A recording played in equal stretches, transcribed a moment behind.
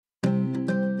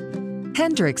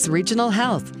Hendricks Regional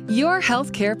Health, your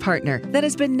healthcare partner that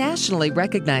has been nationally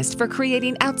recognized for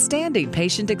creating outstanding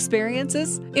patient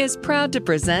experiences, is proud to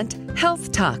present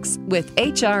Health Talks with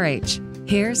HRH.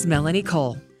 Here's Melanie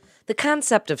Cole. The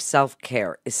concept of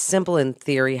self-care is simple in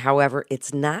theory. However,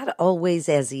 it's not always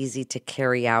as easy to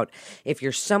carry out. If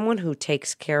you're someone who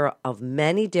takes care of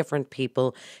many different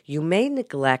people, you may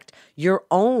neglect your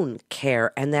own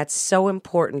care, and that's so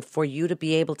important for you to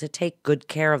be able to take good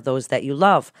care of those that you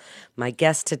love. My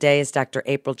guest today is Dr.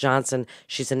 April Johnson.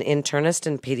 She's an internist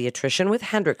and pediatrician with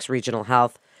Hendricks Regional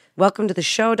Health. Welcome to the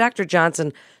show, Dr.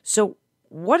 Johnson. So,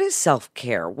 what is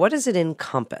self-care? What does it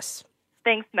encompass?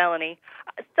 Thanks, Melanie.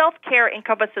 Self-care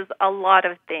encompasses a lot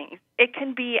of things. It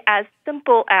can be as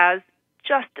simple as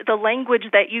just the language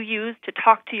that you use to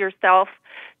talk to yourself,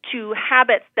 to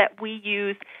habits that we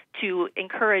use to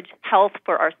encourage health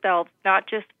for ourselves, not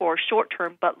just for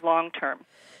short-term but long-term.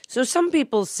 So some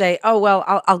people say, "Oh well,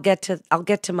 I'll get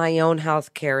to my own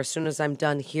health care as soon as I'm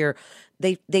done here."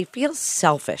 They feel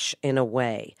selfish in a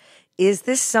way. Is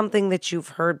this something that you've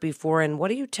heard before? And what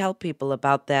do you tell people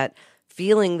about that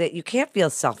feeling that you can't feel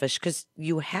selfish because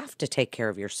you have to take care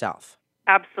of yourself?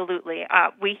 Absolutely.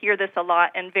 We hear this a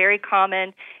lot and very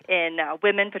common in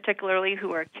women particularly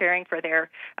who are caring for their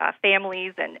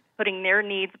families and putting their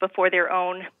needs before their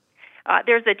own.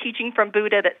 There's a teaching from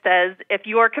Buddha that says, if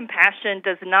your compassion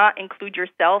does not include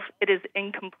yourself, it is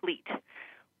incomplete.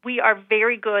 We are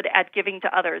very good at giving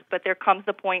to others, but there comes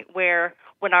a point where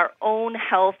when our own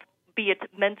health, be it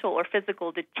mental or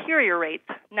physical, deteriorates,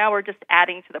 now we're just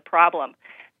adding to the problem.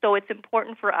 So it's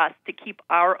important for us to keep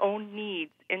our own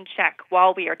needs in check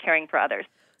while we are caring for others.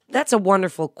 That's a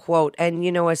wonderful quote. And,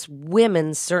 you know, as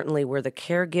women, certainly we're the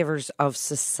caregivers of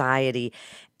society.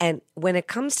 And when it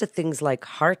comes to things like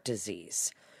heart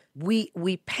disease, we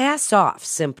pass off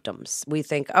symptoms. We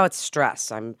think, oh, it's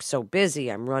stress. I'm so busy.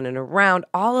 I'm running around,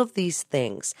 all of these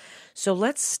things. So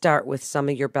let's start with some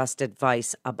of your best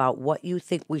advice about what you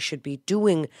think we should be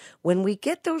doing when we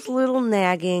get those little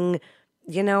nagging,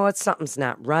 something's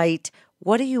not right.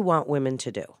 What do you want women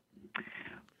to do?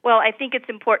 Well, I think it's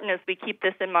important as we keep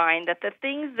this in mind that the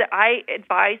things that I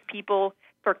advise people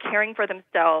for caring for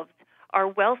themselves are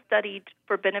well studied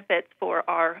for benefits for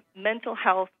our mental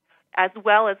health as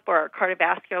well as for our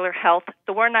cardiovascular health.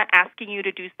 So we're not asking you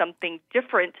to do something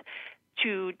different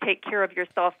to take care of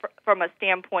yourself from a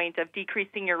standpoint of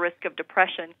decreasing your risk of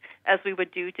depression as we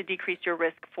would do to decrease your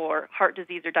risk for heart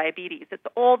disease or diabetes. It's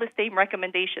all the same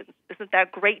recommendations. Isn't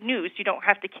that great news? You don't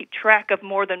have to keep track of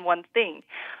more than one thing.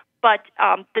 But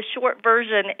the short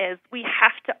version is we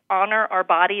have to honor our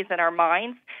bodies and our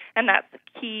minds, and that's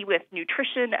key with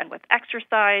nutrition and with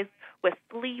exercise, with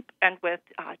sleep, and with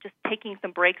just taking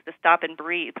some breaks to stop and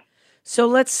breathe. So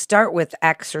let's start with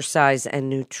exercise and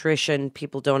nutrition.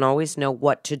 People don't always know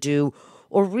what to do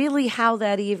or really how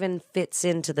that even fits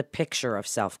into the picture of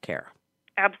self-care.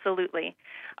 Absolutely.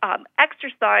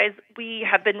 Exercise, we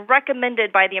have been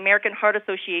recommended by the American Heart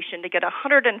Association to get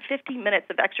 150 minutes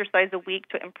of exercise a week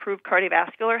to improve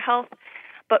cardiovascular health.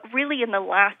 But really in the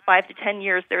last 5 to 10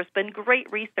 years, there's been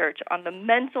great research on the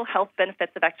mental health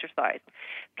benefits of exercise.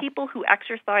 People who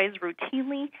exercise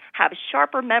routinely have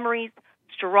sharper memories,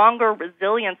 stronger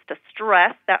resilience to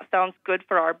stress. That sounds good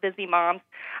for our busy moms,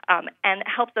 and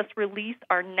helps us release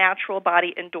our natural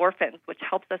body endorphins, which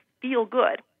helps us feel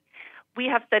good. We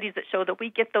have studies that show that we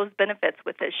get those benefits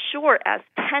with as short as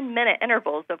 10-minute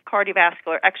intervals of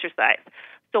cardiovascular exercise.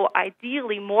 So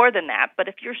ideally more than that, but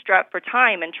if you're strapped for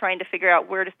time and trying to figure out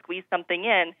where to squeeze something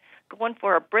in, going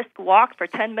for a brisk walk for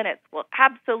 10 minutes will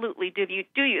absolutely do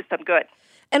you some good.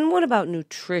 And what about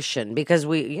nutrition? Because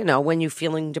when you're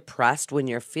feeling depressed, when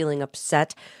you're feeling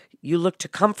upset, you look to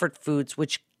comfort foods,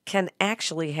 which can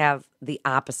actually have the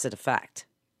opposite effect.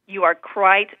 You are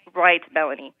quite right,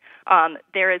 Melanie.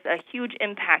 There is a huge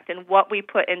impact in what we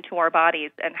put into our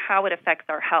bodies and how it affects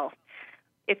our health.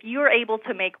 If you're able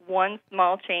to make one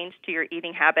small change to your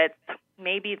eating habits,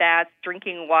 maybe that's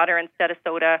drinking water instead of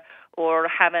soda or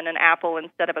having an apple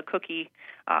instead of a cookie,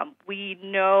 we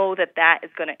know that is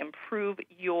going to improve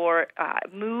your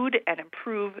mood and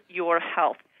improve your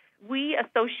health. We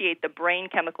associate the brain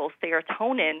chemical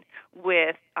serotonin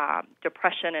with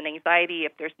depression and anxiety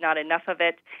if there's not enough of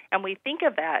it, and we think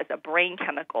of that as a brain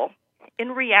chemical. In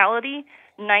reality,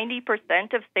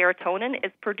 90% of serotonin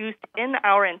is produced in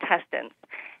our intestines,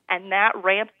 and that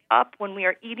ramps up when we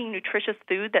are eating nutritious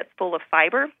food that's full of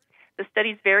fiber. The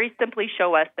studies very simply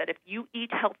show us that if you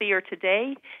eat healthier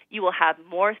today, you will have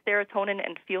more serotonin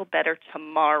and feel better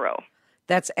tomorrow.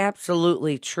 That's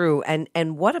absolutely true.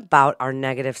 And what about our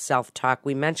negative self-talk?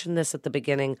 We mentioned this at the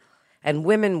beginning. And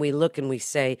women, we look and we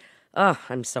say, oh,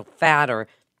 I'm so fat, or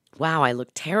wow, I look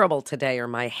terrible today, or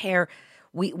my hair.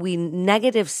 We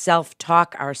negative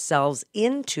self-talk ourselves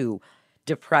into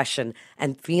depression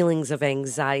and feelings of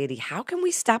anxiety. How can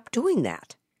we stop doing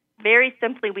that? Very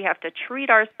simply, we have to treat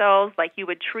ourselves like you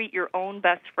would treat your own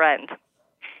best friend.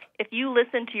 If you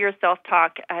listen to your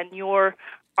self-talk and you're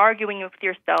arguing with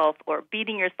yourself or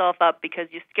beating yourself up because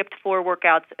you skipped 4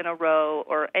 workouts in a row,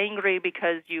 or angry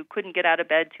because you couldn't get out of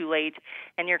bed too late,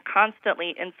 and you're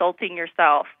constantly insulting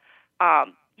yourself,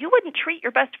 you wouldn't treat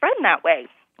your best friend that way,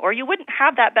 or you wouldn't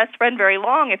have that best friend very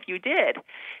long if you did.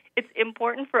 It's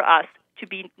important for us to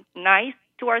be nice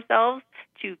to ourselves,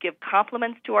 to give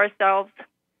compliments to ourselves.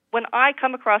 When I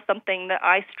come across something that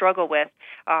I struggle with,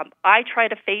 I try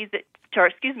to phrase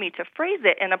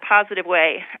it in a positive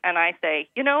way. And I say,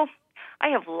 I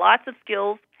have lots of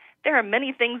skills. There are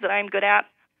many things that I'm good at,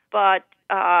 but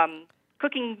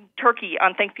cooking turkey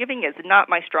on Thanksgiving is not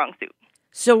my strong suit.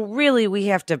 So really, we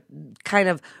have to kind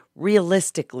of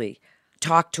realistically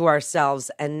talk to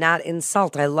ourselves and not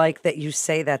insult. I like that you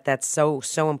say that. That's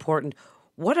so important.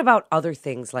 What about other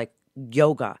things like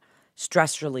yoga,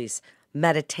 stress release,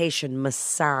 meditation,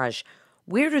 massage?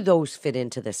 Where do those fit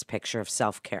into this picture of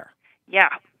self-care? Yeah,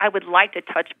 I would like to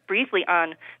touch briefly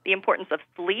on the importance of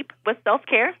sleep with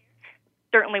self-care.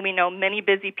 Certainly, we know many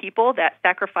busy people that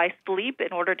sacrifice sleep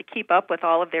in order to keep up with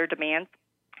all of their demands.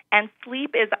 And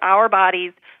sleep is our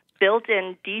body's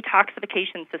built-in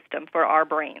detoxification system for our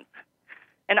brains.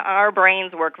 And our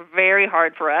brains work very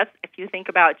hard for us. If you think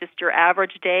about just your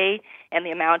average day and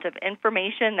the amount of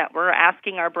information that we're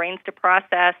asking our brains to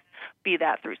process, be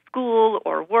that through school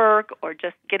or work or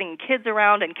just getting kids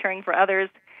around and caring for others,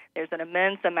 there's an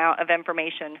immense amount of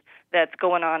information that's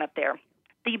going on up there.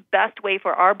 The best way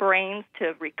for our brains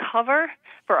to recover,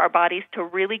 for our bodies to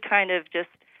really kind of just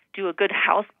do a good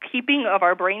housekeeping of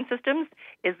our brain systems,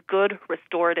 is good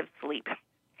restorative sleep.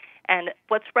 And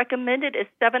what's recommended is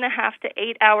 7.5 to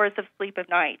 8 hours of sleep a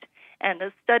night. And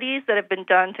the studies that have been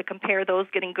done to compare those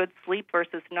getting good sleep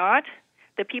versus not,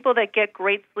 the people that get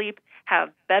great sleep have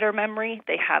better memory,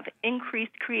 they have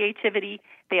increased creativity,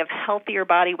 they have healthier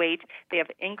body weight, they have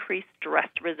increased stress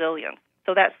resilience.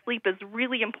 So that sleep is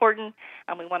really important,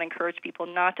 and we want to encourage people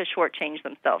not to shortchange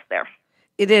themselves there.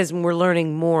 It is, and we're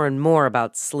learning more and more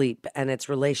about sleep and its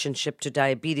relationship to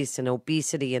diabetes and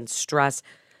obesity and stress.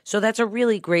 So that's a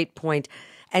really great point.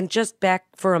 And just back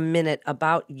for a minute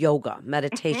about yoga,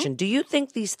 meditation. Do you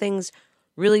think these things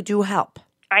really do help?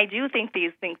 I do think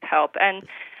these things help. And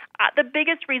the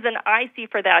biggest reason I see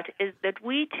for that is that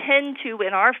we tend to,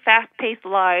 in our fast-paced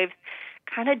lives,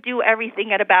 kind of do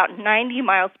everything at about 90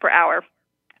 miles per hour.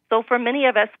 So for many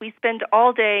of us, we spend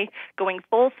all day going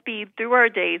full speed through our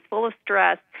days, full of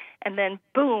stress, and then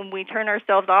boom, we turn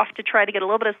ourselves off to try to get a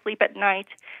little bit of sleep at night.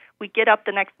 We get up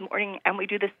the next morning and we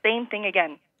do the same thing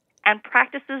again. And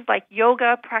practices like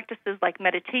yoga, practices like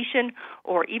meditation,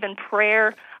 or even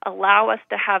prayer allow us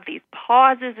to have these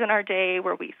pauses in our day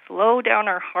where we slow down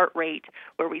our heart rate,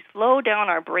 where we slow down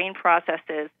our brain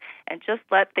processes, and just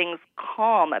let things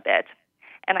calm a bit.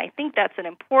 And I think that's an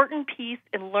important piece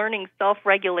in learning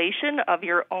self-regulation of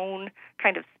your own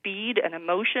kind of speed and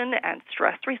emotion and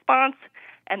stress response.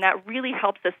 And that really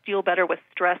helps us deal better with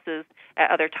stresses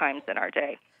at other times in our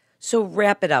day. So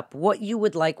wrap it up. What you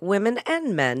would like women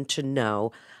and men to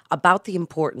know about the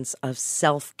importance of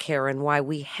self-care and why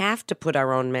we have to put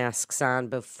our own masks on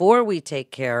before we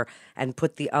take care and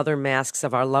put the other masks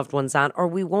of our loved ones on, or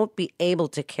we won't be able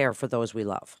to care for those we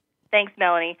love. Thanks,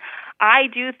 Melanie. I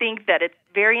do think that it's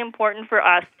very important for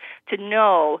us to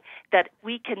know that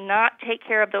we cannot take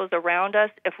care of those around us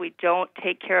if we don't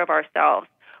take care of ourselves.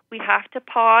 We have to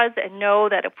pause and know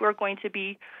that if we're going to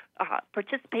be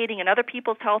participating in other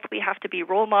people's health, we have to be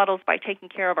role models by taking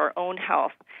care of our own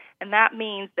health. And that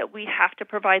means that we have to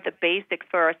provide the basics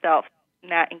for ourselves.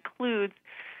 And that includes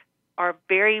our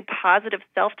very positive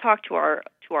self-talk to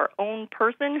our own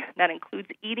person. That includes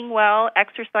eating well,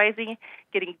 exercising,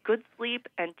 getting good sleep,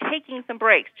 and taking some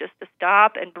breaks just to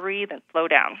stop and breathe and slow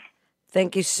down.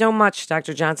 Thank you so much,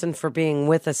 Dr. Johnson, for being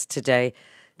with us today.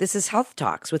 This is Health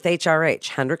Talks with HRH,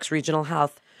 Hendricks Regional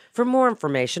Health. For more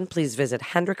information, please visit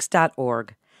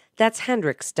hendricks.org. That's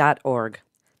hendricks.org.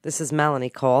 This is Melanie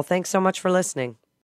Cole. Thanks so much for listening.